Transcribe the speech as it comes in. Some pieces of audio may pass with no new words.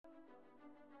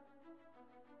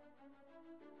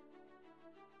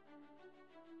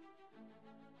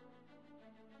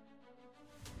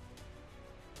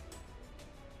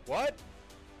What?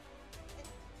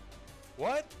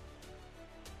 What?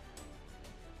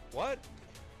 What?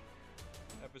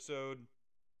 Episode.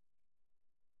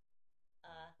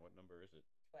 What number is it?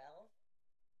 12.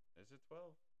 Is it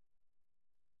 12?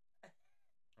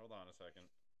 Hold on a second.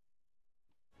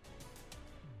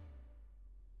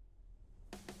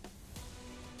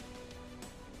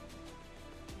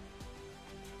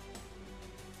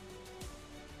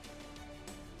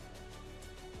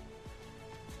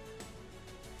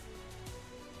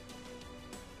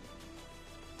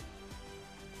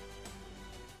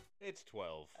 It's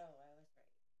 12. Oh, I was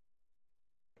right.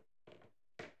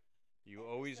 You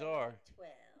always Episode are.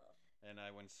 12. And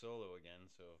I went solo again,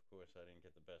 so of course I didn't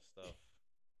get the best stuff.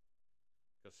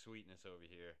 Because Sweetness over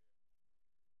here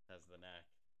has the knack.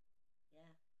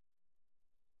 Yeah.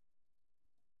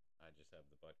 I just have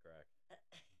the butt crack.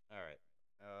 Alright.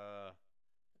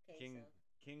 Okay, King so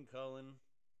King Cullen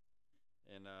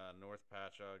in North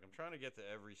Patchogue. I'm trying to get to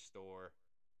every store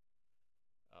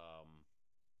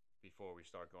before we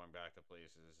start going back to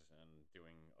places and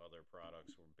doing other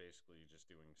products. We're basically just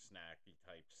doing snacky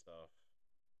type stuff,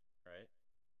 right?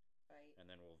 right. And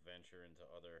then we'll venture into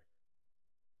other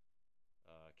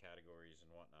categories and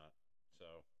whatnot.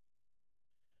 So,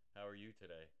 how are you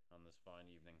today on this fine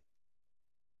evening?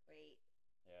 Great.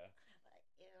 Yeah. How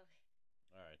about you?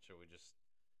 All right. Shall we just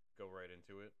go right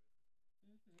into it?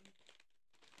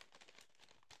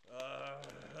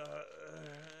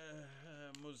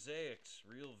 Mosaics,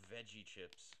 real veggie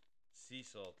chips, sea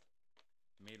salt,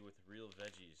 made with real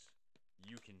veggies.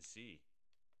 You can see.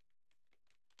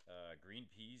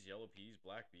 Green peas, yellow peas,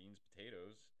 black beans,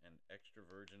 potatoes, and extra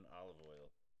virgin olive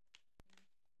oil.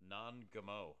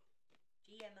 Non-GMO.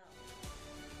 GMO.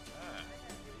 Ah,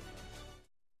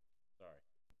 sorry.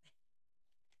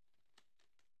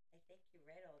 I think you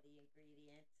read all the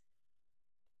ingredients.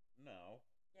 No.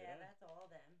 Did Yeah, I? that's all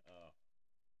of them. Oh,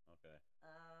 okay.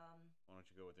 Why don't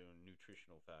you go with the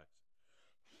nutritional facts?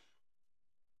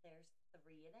 There's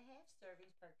 3.5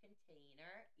 servings per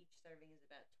container. Each serving is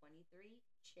about 23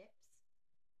 chips,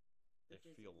 They which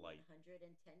is feel light.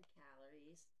 110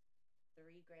 calories,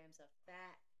 3 grams of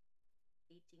fat,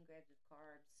 18 grams of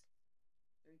carbs,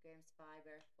 3 grams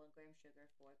fiber, 1 gram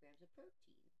sugar, 4 grams of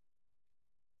protein.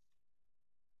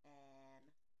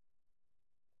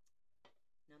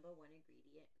 Number one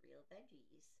ingredient, real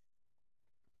veggies.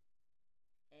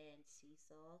 And sea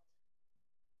salt,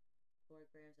 4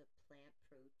 grams of plant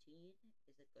protein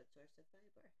is a good source of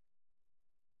fiber.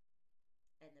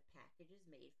 And the package is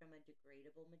made from a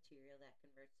degradable material that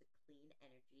converts to clean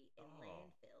energy in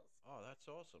landfills. Oh, that's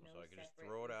awesome. No So I could just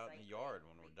separate throw it out in the yard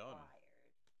recycling when we're done. required.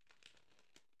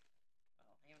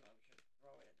 Well, I don't know if you should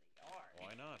throw it in the yard.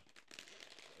 Why not?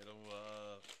 It'll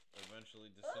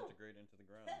eventually disintegrate into the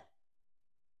ground.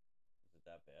 Is it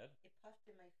that bad? It puffed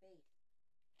in my face.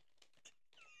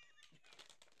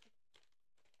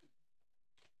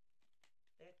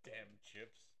 Damn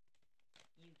chips.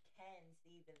 You can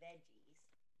see the veggies.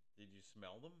 Did you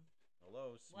smell them?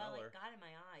 Hello, smeller. Well, it got in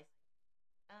my eyes.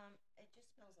 It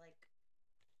just smells like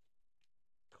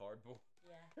Cardboard.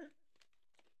 yeah.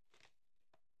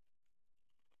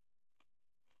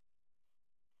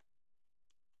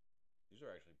 These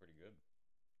are actually pretty good.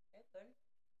 It's good.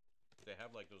 They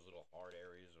have like those little hard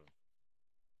areas of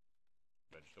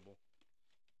vegetable.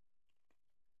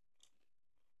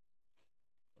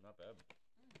 They're not bad.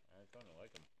 I kind of like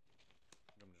them.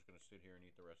 I think I'm just gonna sit here and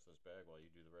eat the rest of this bag while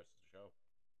you do the rest of the show.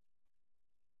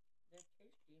 They're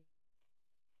tasty.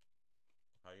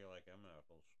 How do you like them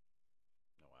apples?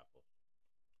 No apples.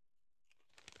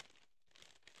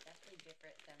 Definitely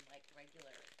different than like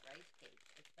regular rice cakes.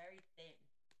 It's very thin.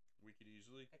 We could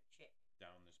easily Like a chip.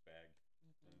 down this bag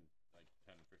in like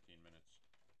 10 or 15 minutes.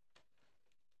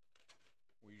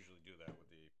 We usually do that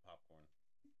with the popcorn.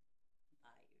 I usually.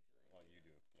 Well, you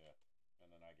do, yeah. And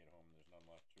then I get home and there's none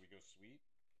left. Should we go sweet?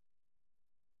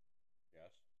 Yes?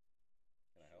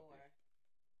 Can I help you?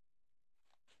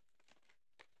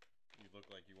 You look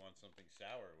like you want something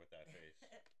sour with that face.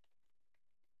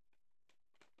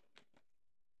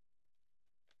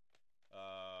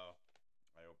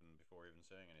 I opened before even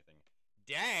saying anything.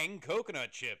 Dang coconut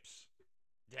chips!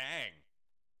 Dang!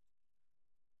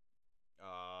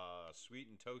 Sweet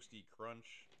and toasty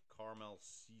crunch, caramel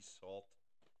sea salt,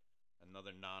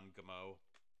 another non-GMO,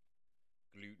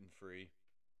 gluten-free.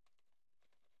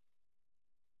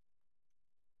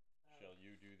 Shall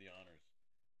you do the honors?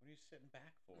 What are you sitting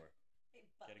back for?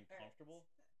 Getting comfortable?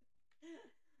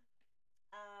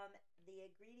 The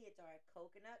ingredients are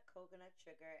coconut, coconut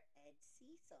sugar, and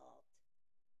sea salt.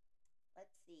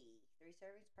 Let's see. 3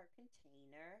 servings per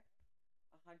container.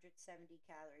 170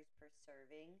 calories per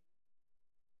serving.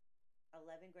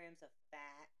 11 grams of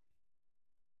fat,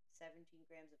 17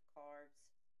 grams of carbs,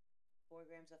 4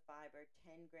 grams of fiber,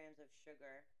 10 grams of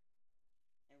sugar,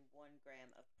 and 1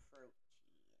 gram of protein.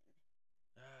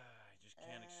 I just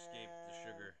can't escape the Uh,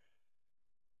 sugar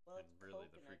well, and it's really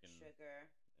the coconut freaking sugar.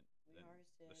 and, We and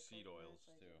the harvested seed coconut oils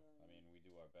slices. too. I mean, we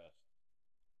do our best.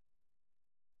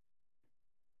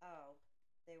 Oh,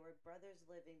 they were brothers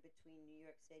living between New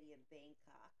York City and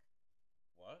Bangkok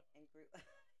What? and grew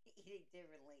eating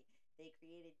differently. They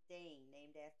created Dane,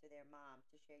 named after their mom,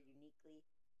 to share uniquely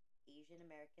Asian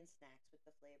American snacks with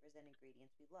the flavors and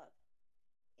ingredients we love.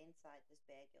 Inside this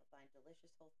bag, you'll find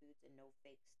delicious whole foods and no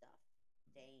fake stuff.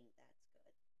 Dang, that's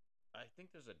good. I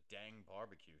think there's a dang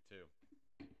barbecue too.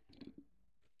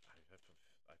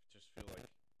 I just feel like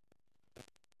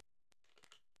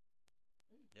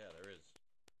Mm, yeah, there is.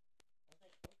 smells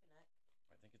like coconut.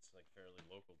 I think it's like fairly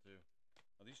local too.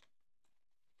 Are these?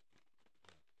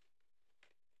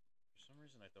 For some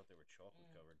reason, I thought they were chocolate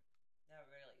Mm, covered. they're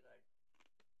really good.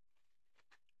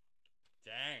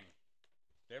 Dang,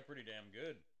 they're pretty damn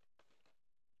good.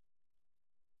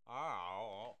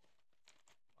 Oh,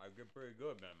 I get pretty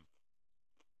good, man.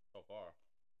 So far,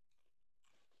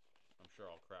 I'm sure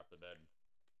I'll crap the bed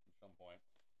at some point.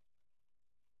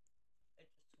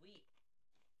 It's sweet.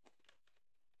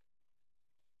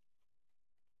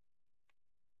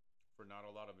 For not a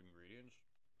lot of ingredients,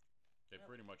 they Oh,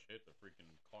 pretty much hit the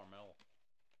freaking caramel.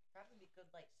 probably be good,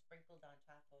 like sprinkled on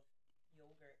top of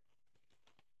yogurt.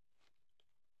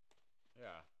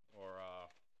 Yeah, or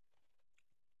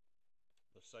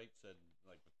the site said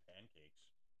like with pancakes.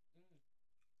 Mm,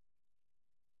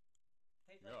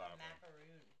 tastes like a Yeah,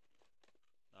 macaroon.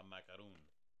 a macaroon.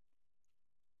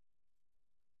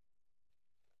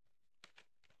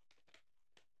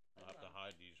 I'll have to Oh,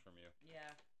 hide these from you.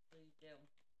 yeah, please do.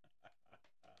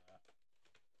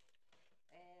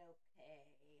 Okay,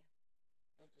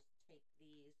 we'll just take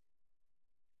these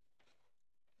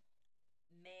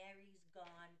Mary's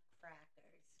Gone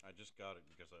crackers. I just got it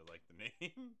because I like the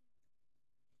name.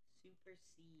 Super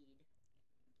seed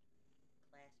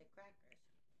classic crackers.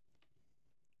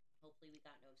 Hopefully, we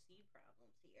got no seed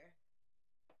problems here.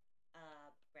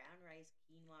 Brown rice,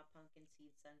 quinoa, pumpkin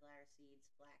seeds, sunflower seeds,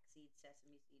 flax seeds,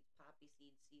 sesame seeds, poppy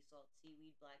seeds, sea salt,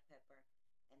 seaweed, black pepper,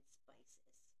 and spices.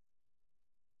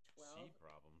 12. Seed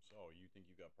problems? Oh, you think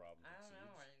you got problems I with don't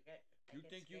know. seeds? I You get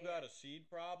think you got scared. a seed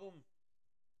problem?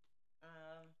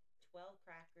 Um, 12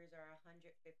 crackers are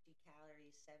 150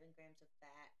 calories, 7 grams of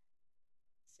fat,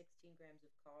 16 grams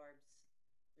of carbs,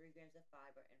 3 grams of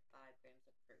fiber, and 5 grams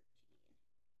of protein.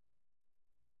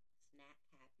 Snack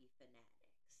happy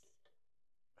fanatics.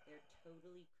 They're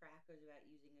totally crackers about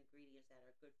using ingredients that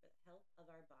are good for the health of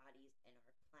our bodies and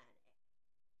our planet.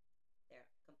 They're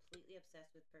completely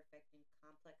obsessed with perfecting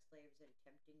complex flavors and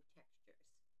tempting textures.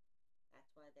 That's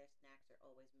why their snacks are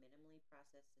always minimally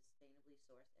processed, sustainably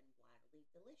sourced, and wildly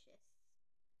delicious.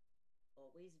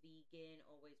 Always vegan,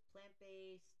 always plant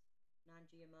based, non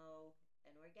GMO,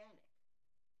 and organic.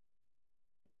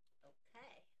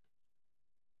 Okay,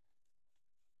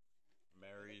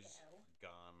 here we Mary's go.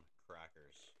 Gone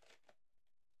Crackers.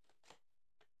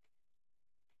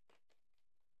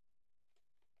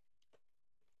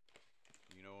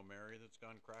 You know a Mary that's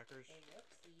gone crackers? They look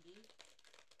seedy.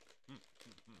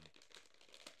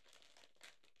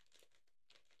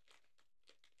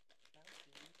 Smell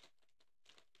seedy.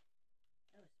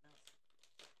 Oh, it smells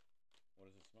What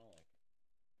does it smell like?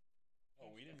 Oh,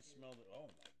 we extra didn't food. smell the.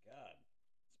 Oh my god.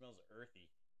 It smells earthy.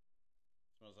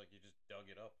 It smells like you just dug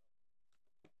it up.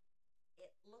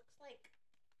 It looks like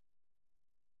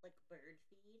bird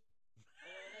feed a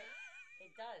little bit.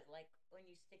 It does, like when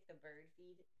you stick the bird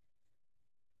feed.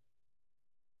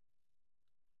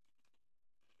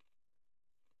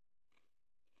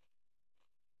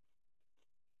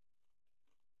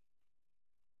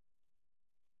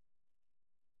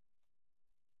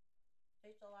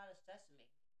 Tastes a lot of sesame.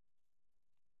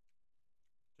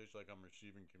 Tastes like I'm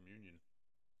receiving communion.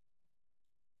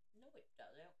 No, it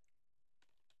doesn't.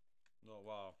 No,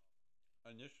 wow.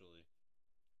 Initially,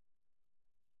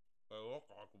 they look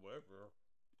like whatever.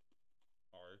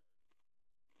 Sorry.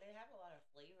 They have a lot of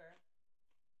flavor.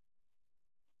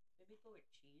 Maybe go with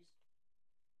cheese.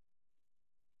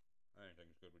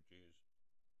 Anything's good with cheese.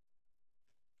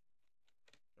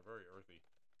 They're very earthy.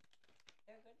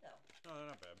 They're good though. No, they're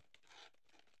not bad.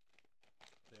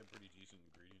 They have pretty decent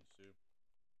ingredients too.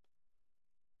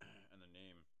 And the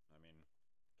name, I mean,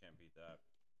 can't beat that.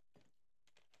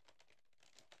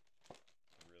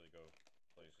 They really go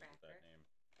places with that Cracker. name.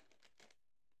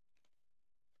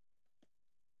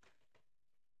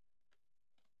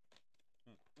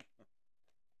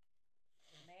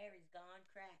 Mary's Gone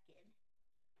Cracking.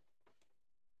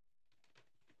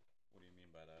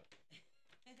 mean by that?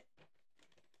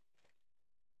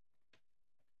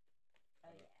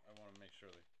 Oh yeah. I want to make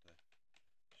sure that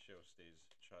the show stays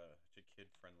kid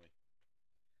friendly,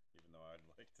 even though I'd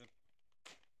like to.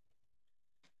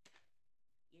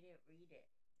 You didn't read it.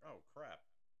 Oh crap!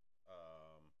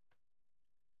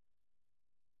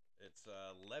 It's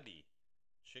Lebby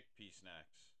chickpea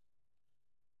snacks.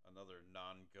 Another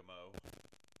non-GMO,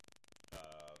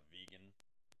 vegan,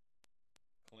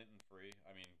 Clinton-free.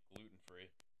 I mean gluten-free.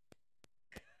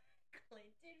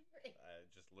 Clinton free. I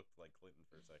just looked like Clinton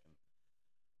for a second.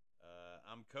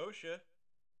 I'm kosher.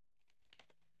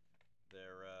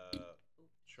 They're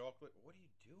chocolate. What are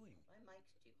you doing? My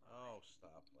mic's too high. Oh,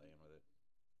 stop playing with it.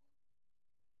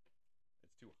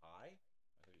 It's too high?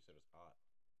 I thought you said it was hot.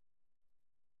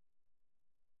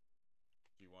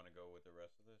 Do you want to go with the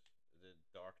rest of this? The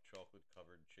dark chocolate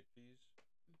covered chickpeas?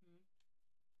 Mm-hmm.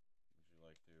 Would you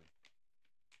like to?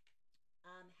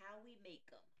 How we make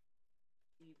them.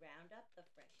 We round up the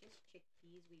freshest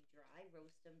chickpeas. We dry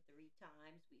roast them 3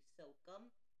 times. We soak them.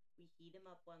 We heat them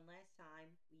up one last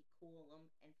time. We cool them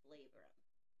and flavor them.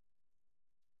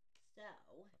 So,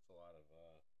 That's a lot of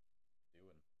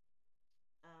doing.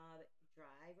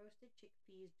 dry roasted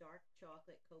chickpeas, dark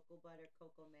chocolate, cocoa butter,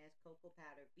 cocoa mass, cocoa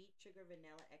powder, beet sugar,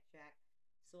 vanilla extract,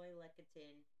 soy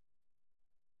lecithin,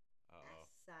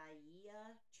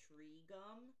 acai tree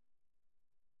gum,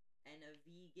 and a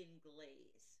vegan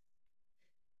glaze.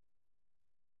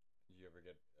 Did you ever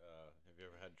get? Have you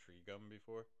ever had tree gum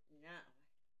before? No.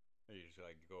 You just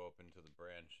like go up into the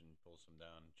branch and pull some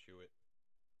down, and chew it.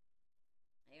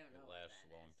 I don't know. It What lasts that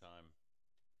a long is. time.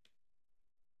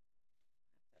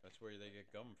 That's where they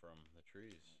get gum from, the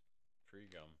trees. Tree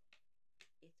gum.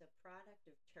 It's a product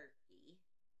of Turkey.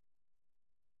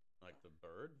 Like the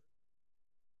bird?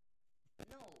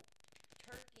 No,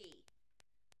 turkey.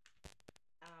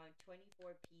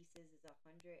 24 pieces is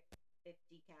 150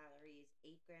 calories,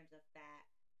 8 grams of fat,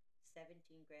 17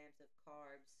 grams of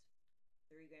carbs,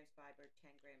 3 grams fiber,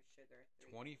 10 grams sugar.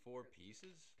 24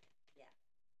 pieces? Yeah.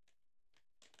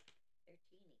 They're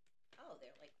teeny. Oh,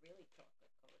 they're like really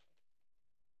chocolate coated.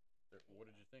 What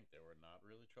did you think? They were not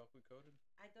really chocolate coated?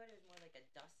 I thought it was more like a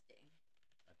dusting.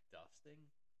 A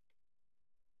dusting?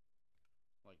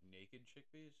 Like naked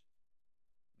chickpeas?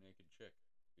 Naked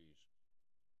chickpeas.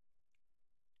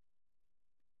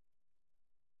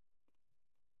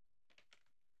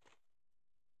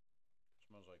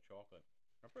 Smells like chocolate.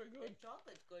 They're pretty good. The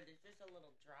chocolate's good. It's just a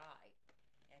little dry.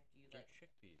 After you They're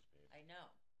chickpeas, babe. I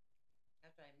know.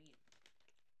 That's what I mean.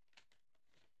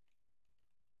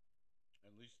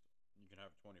 At least you can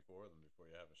have 24 of them before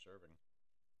you have a serving.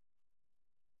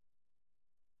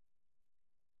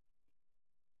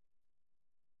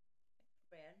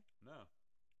 Bad. No.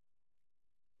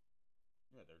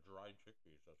 Yeah, they're dried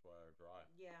chickpeas. That's why they're dry.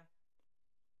 Yeah.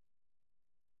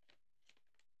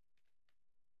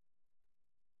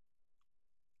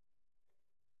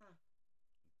 Huh.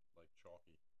 Like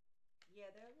chalky.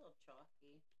 Yeah, they're a little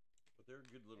chalky. But they're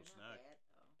a good little They're snack. not bad,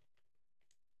 though.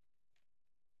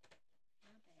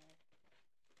 Not bad.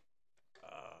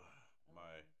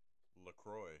 My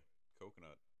LaCroix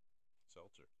coconut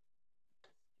seltzer.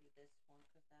 Let's do this one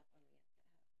because that one we have to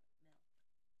have with milk.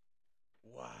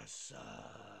 Wassa.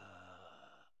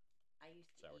 I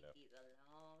used to Sourdough. eat these a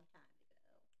long time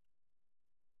ago.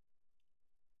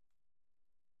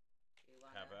 You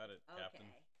wanna... Have at it, Captain.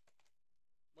 Okay.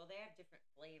 Well, they have different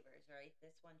flavors, right?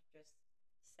 This one's just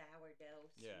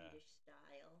sourdough, Swedish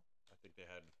style. I think they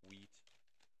had wheat,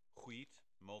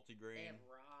 multigrain. They have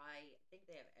rye. I think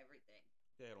they have everything.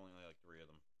 They had only like 3 of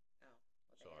them. Oh,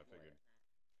 well, they So have I more figured. than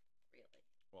that. Really?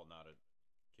 Well, not at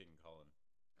King Kullen.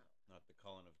 Oh. Not the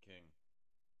Kullen of King.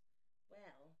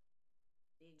 Well,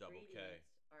 the Double K.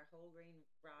 ingredients are whole grain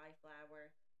rye flour,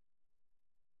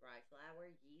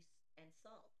 yeast, and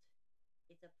salt.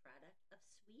 It's a product of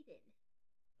Sweden.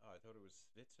 Oh, I thought it was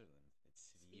Switzerland.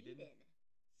 It's Sweden.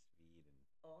 Sweden.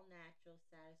 All natural,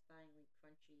 satisfyingly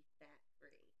crunchy,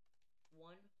 fat-free.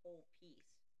 One whole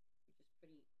piece, which is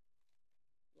pretty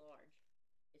large,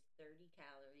 is 30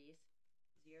 calories,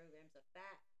 0 grams of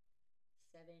fat,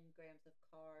 7 grams of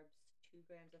carbs, 2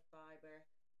 grams of fiber,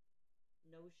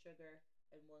 no sugar,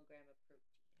 and 1 gram of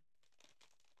protein.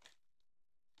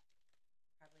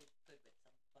 Probably good with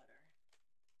some butter.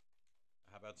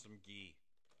 How about some ghee?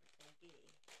 Some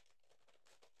ghee.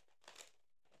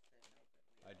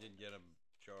 I did get a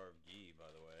jar of ghee, by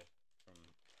the way, from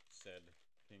said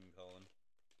King Kullen.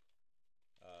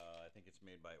 I think it's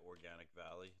made by Organic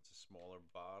Valley. It's a smaller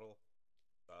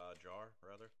jar,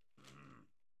 rather,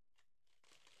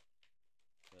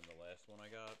 than the last one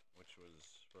I got, which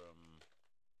was from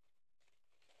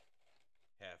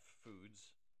half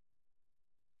foods.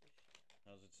 We'll share it.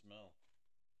 How's it smell?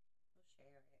 We'll share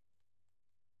it.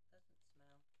 Doesn't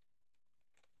smell.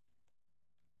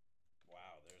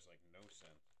 Wow, there's like no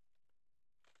scent.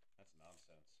 That's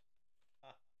nonsense.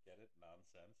 Ha, get it?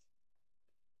 Nonsense.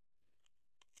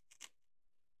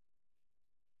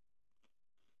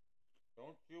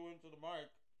 Don't chew into the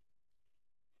mic.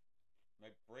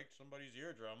 Might break somebody's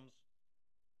eardrums.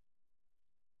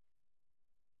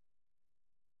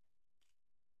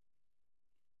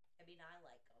 I mean, I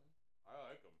like them. I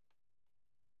like them.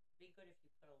 Be good if you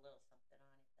put a little something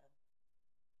on it, though.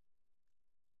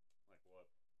 Like what?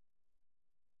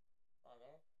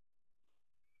 Butter.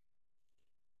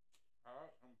 How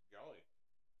about some jelly?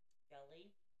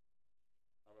 Jelly.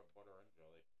 How about butter and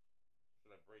jelly?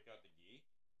 Should I break out the ghee?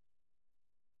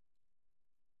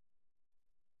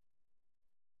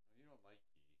 You don't like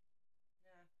ghee.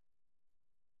 Yeah.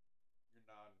 You're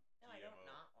non-GMO. No, I don't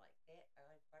not like it. I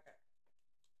like butter.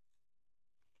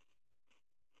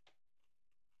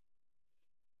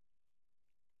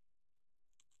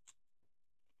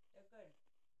 They're good.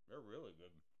 They're really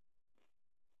good.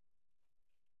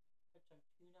 Put some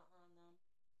tuna on them.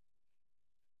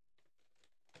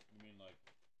 You mean like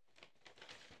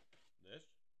this?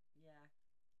 Yeah.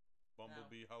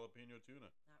 Bumblebee jalapeno tuna.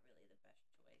 Not really the best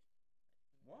choice.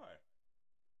 Why?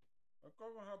 It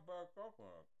doesn't have bad stuff in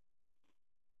it.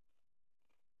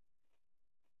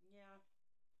 Yeah.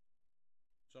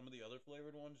 Some of the other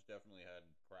flavored ones definitely had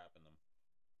crap in them.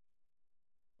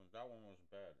 But that one wasn't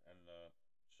bad. And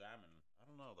salmon, I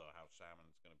don't know though how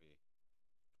salmon's gonna be.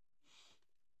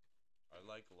 I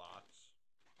like lox.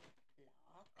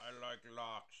 Lox. I like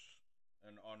locks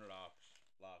and unlocks.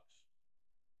 Locks.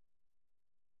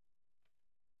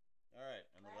 Alright,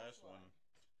 and the last one.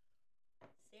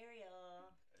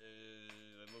 Cereal.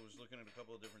 I was looking at a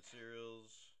couple of different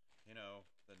cereals. You know,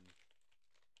 the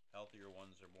healthier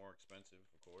ones are more expensive,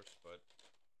 of course, but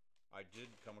I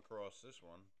did come across this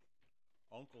one.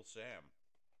 Uncle Sam.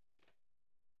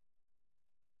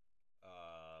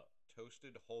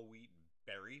 Toasted whole wheat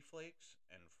berry flakes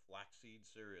and flaxseed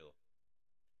cereal.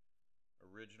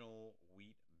 Original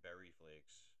wheat berry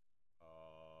flakes.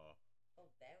 Oh,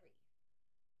 berry.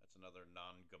 That's another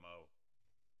non-GMO.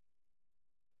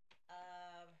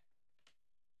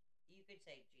 You could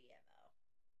say GMO.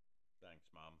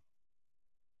 Thanks, Mom.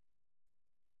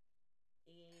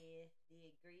 The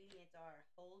ingredients are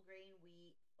whole grain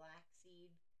wheat,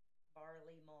 flaxseed,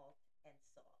 barley malt, and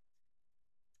salt.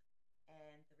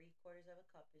 And 3/4 of a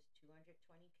cup is 220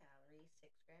 calories,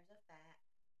 6 grams of fat,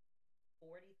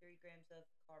 43 grams of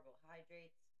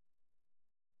carbohydrates,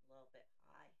 a little bit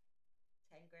high,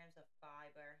 10 grams of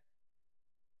fiber,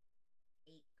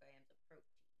 8 grams of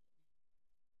protein.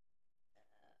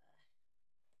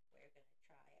 We're going to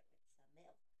try it with some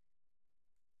milk.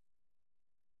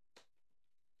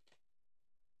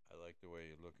 I like the way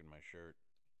you look in my shirt.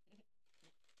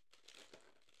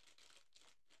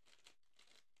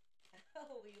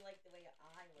 Oh, you like the way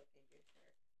I look in your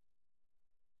shirt.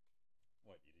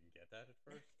 What, you didn't get that at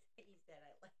first? He said,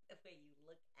 I like the way you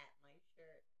look at my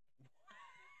shirt.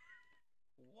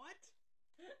 What?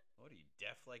 What, are you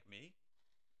deaf like me?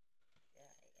 Yeah,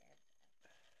 I am.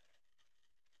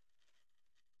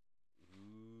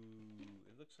 Ooh,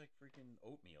 it looks like freaking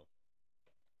oatmeal.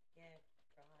 Yeah,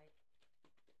 tried.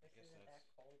 This isn't that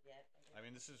cold yet. I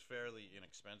mean, this is fairly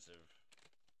inexpensive.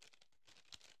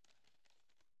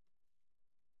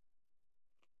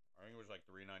 I think it was like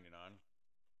 $3.99.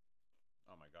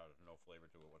 Oh my god, there's no flavor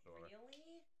to it whatsoever.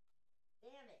 Really?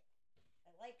 Damn it.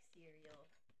 I like cereal.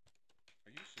 Are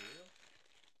you cereal?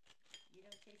 You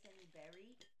don't taste any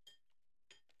berry?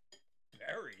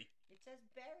 Berry? It says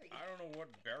berry. I don't know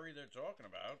what berry they're talking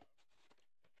about.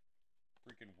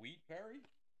 Freaking wheat berry?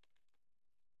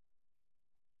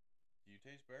 Do you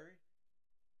taste berry?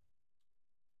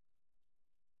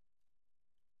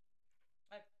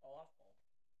 That's awful.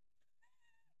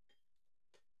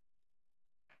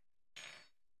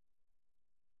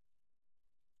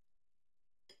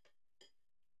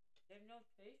 There's no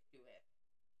taste to it.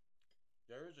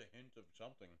 There is a hint of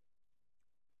something.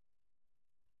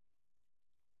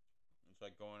 It's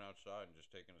like going outside and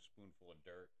just taking a spoonful of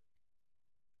dirt.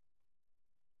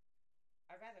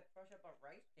 I'd rather crush up a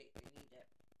rice cake than eat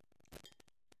it.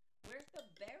 Where's the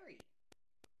berry?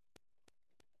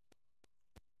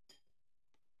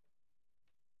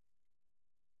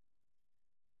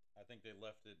 I think they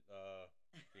left it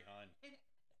behind.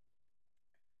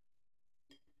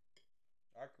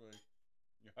 Actually,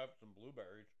 you have some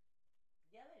blueberries.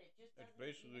 Yeah, but it just doesn't. It's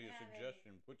basically a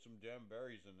suggestion. Any... Put some damn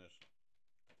berries in this.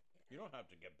 You don't have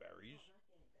to get berries. No,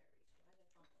 I'm not getting berries. Why is it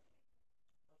not going?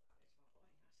 Hold on, it's not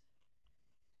going.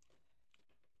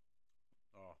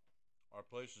 Our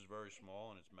place is very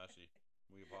small and it's messy.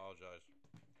 We apologize.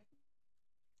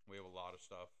 We have a lot of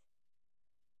stuff.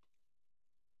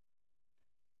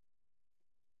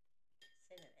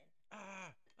 Cinnamon.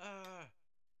 Ah.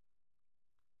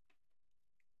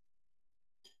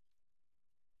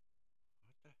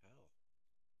 What the hell?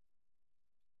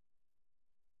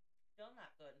 Still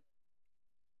not good.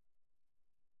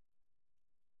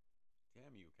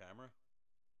 Damn you, camera.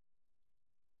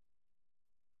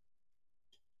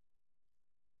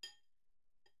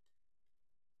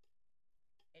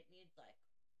 It needs like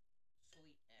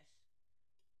sweetness.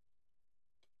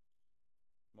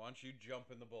 Why don't you jump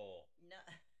in the bowl? No.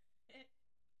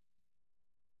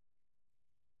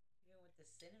 Even with the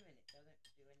cinnamon, it doesn't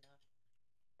do enough.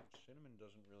 Cinnamon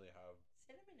doesn't really have.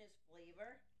 Cinnamon is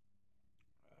flavor.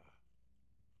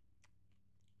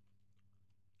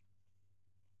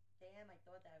 Damn, I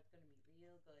thought that was going to be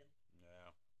real good. Yeah.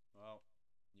 Well,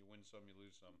 you win some, you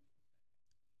lose some.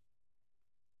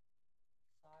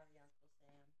 Sorry, Uncle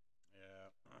Sam.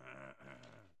 Yeah.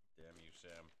 Damn you,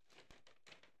 Sam.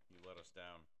 You let us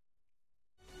down.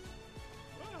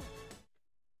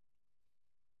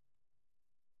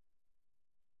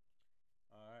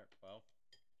 Alright, well.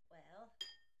 Well,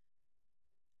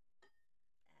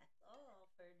 that's all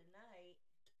for tonight.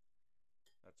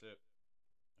 That's it.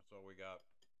 That's all we got.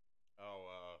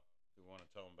 Oh, do we want to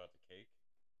tell them about the cake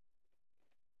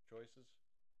choices?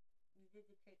 We did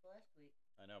the cake last week.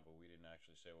 I know, but we didn't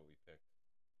actually say what we picked.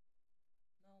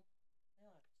 No, I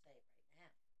don't have to say it right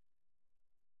now.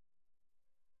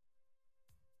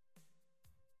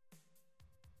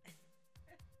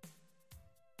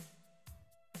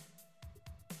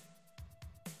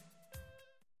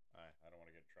 Alright, I don't want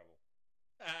to get in trouble.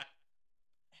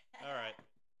 Alright.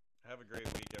 Have a great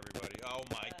week, everybody. Oh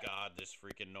my god, this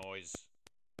freaking noise.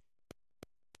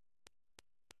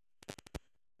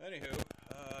 Anywho,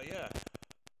 yeah.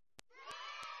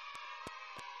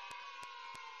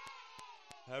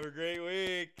 Have a great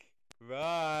week.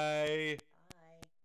 Bye.